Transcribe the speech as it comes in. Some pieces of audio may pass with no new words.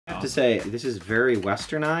to say, this is very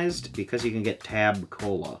westernized because you can get Tab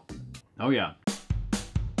Cola. Oh, yeah.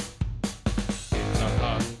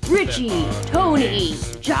 Richie, Tony,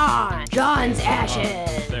 John, John's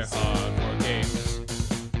Ashes. They're hardcore games.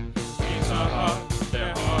 Games are hard.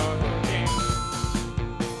 They're hardcore games.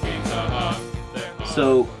 Games are hard. They're hard.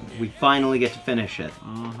 So we finally get to finish it.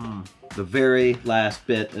 Mm-hmm. The very last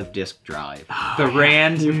bit of disk drive. The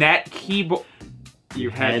Randnet keyboard.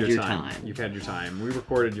 You've had your time. You've had your time. We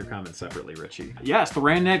recorded your comments separately, Richie. Yes, the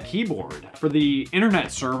Randnet keyboard. For the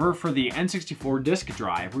internet server, for the N64 disk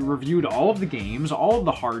drive, we reviewed all of the games, all of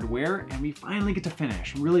the hardware, and we finally get to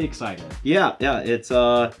finish. I'm really excited. Yeah, it's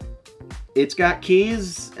got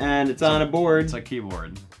keys and it's on a board. It's a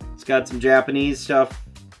keyboard. It's got some Japanese stuff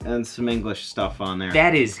and some English stuff on there.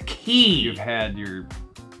 That is key. You've had your time.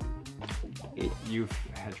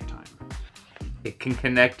 It can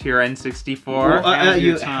connect to your N64. Well,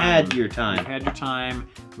 you had your time. You had your time.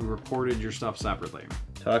 We reported your stuff separately.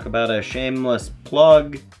 Talk about a shameless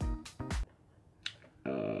plug.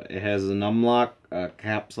 It has a numlock, a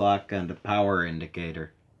caps lock, and a power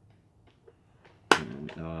indicator.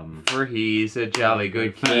 And, For he's a jolly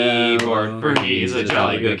good keyboard. For he's a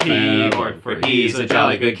jolly good keyboard. For he's a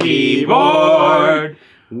jolly good keyboard.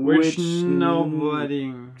 Which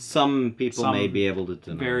nobody... Some people may be able to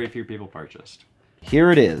deny. Very few people purchased.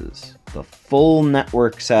 Here it is, the full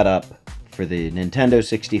network setup for the Nintendo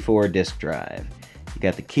 64 disk drive. You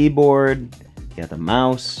got the keyboard, you got the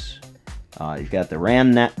mouse, you've got the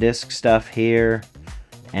Randnet disk stuff here,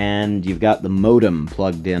 and you've got the modem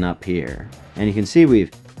plugged in up here. And you can see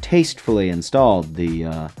we've tastefully installed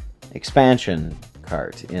the expansion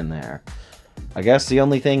cart in there. I guess the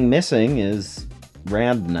only thing missing is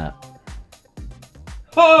Randnet.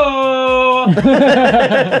 Oh!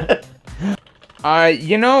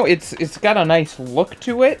 You know, it's got a nice look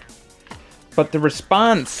to it, but the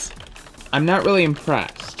response, I'm not really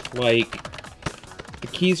impressed. Like, the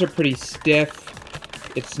keys are pretty stiff.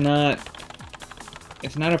 It's not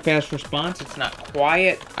a fast response. It's not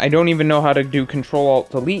quiet. I don't even know how to do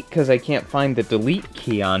Control-Alt-Delete because I can't find the delete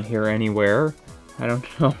key on here anywhere. I don't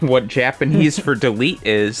know what Japanese for delete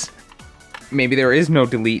is. Maybe there is no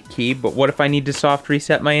delete key, but what if I need to soft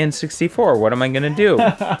reset my N64? What am I gonna do?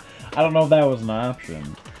 I don't know if that was an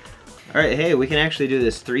option. Alright, hey, we can actually do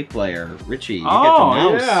this 3-player. Richie, you get the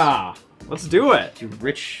mouse. Yeah! Let's do it!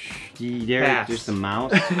 Rich, do you dare Pass. just the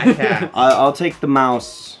mouse? I have. I'll take the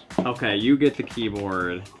mouse. Okay, you get the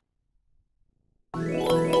keyboard.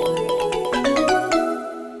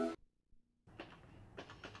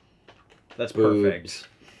 That's perfect.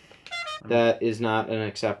 That is not an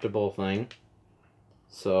acceptable thing.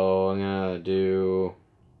 So I'm gonna do...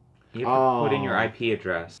 You have to put in your IP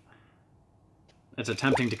address. It's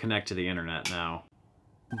attempting to connect to the internet now,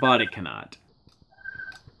 but it cannot.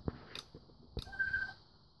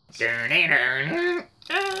 Let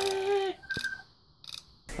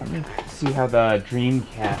me see how the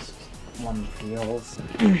Dreamcast one feels.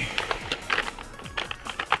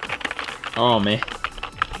 Oh man,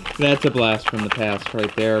 that's a blast from the past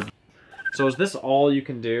right there. So is this all you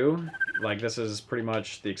can do? Like, this is pretty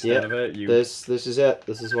much the extent of it? This is it.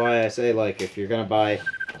 This is why I say, like, if you're gonna buy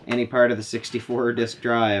any part of the 64 disc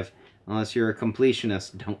drive, unless you're a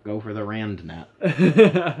completionist, don't go for the Randnet.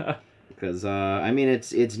 Because, I mean,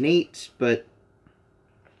 it's neat, but,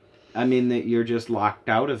 I mean, that you're just locked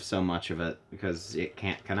out of so much of it because it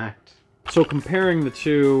can't connect. So comparing the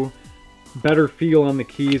two, better feel on the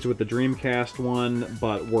keys with the Dreamcast one,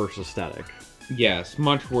 but worse aesthetic. Yes,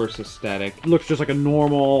 much worse aesthetic. It looks just like a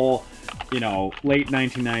normal, you know, late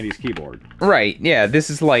 1990s keyboard. Right, yeah, this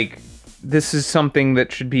is something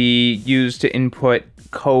that should be used to input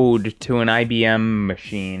code to an IBM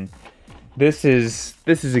machine. This is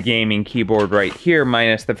a gaming keyboard right here,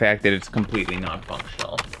 minus the fact that it's completely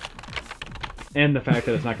non-functional. And the fact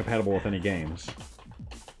that it's not compatible with any games.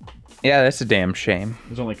 Yeah, that's a damn shame.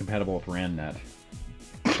 It's only compatible with Randnet.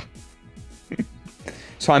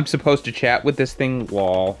 So I'm supposed to chat with this thing?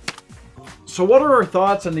 Lol. So what are our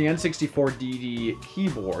thoughts on the N64DD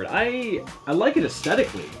keyboard? I like it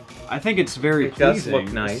aesthetically. I think it's very pleasing. It does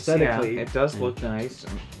look nice. Aesthetically. Yeah, it does look nice.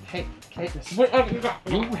 Hey,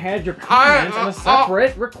 you had your comments in a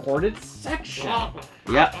separate recorded section.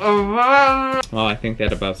 Yeah. Oh, I think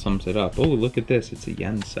that about sums it up. Oh, look at this. It's a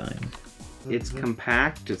yen sign. It's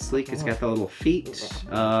compact, it's sleek, it's got the little feet.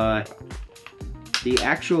 The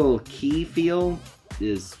actual key feel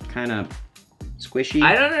is kind of squishy.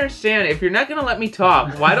 I don't understand. If you're not going to let me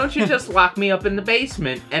talk, why don't you just lock me up in the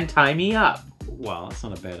basement and tie me up? Well, that's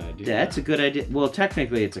not a bad idea. That's a good idea. Well,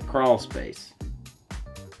 technically, it's a crawl space.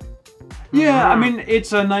 Yeah, I mean,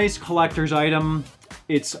 it's a nice collector's item.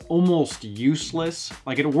 it's almost useless.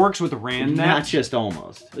 Like, it works with Randnet. Not just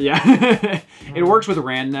almost. Yeah. It works with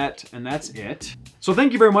Randnet, and that's it. So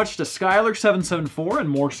thank you very much to Skyler774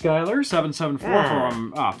 and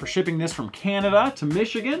MoreSkyler774 for shipping this from Canada to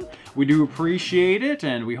Michigan. We do appreciate it,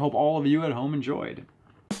 and we hope all of you at home enjoyed.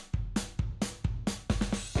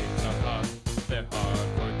 They're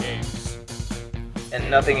hardcore games.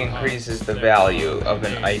 And nothing increases the value of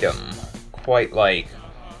an item quite like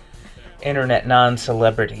internet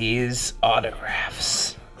non-celebrities' autographs.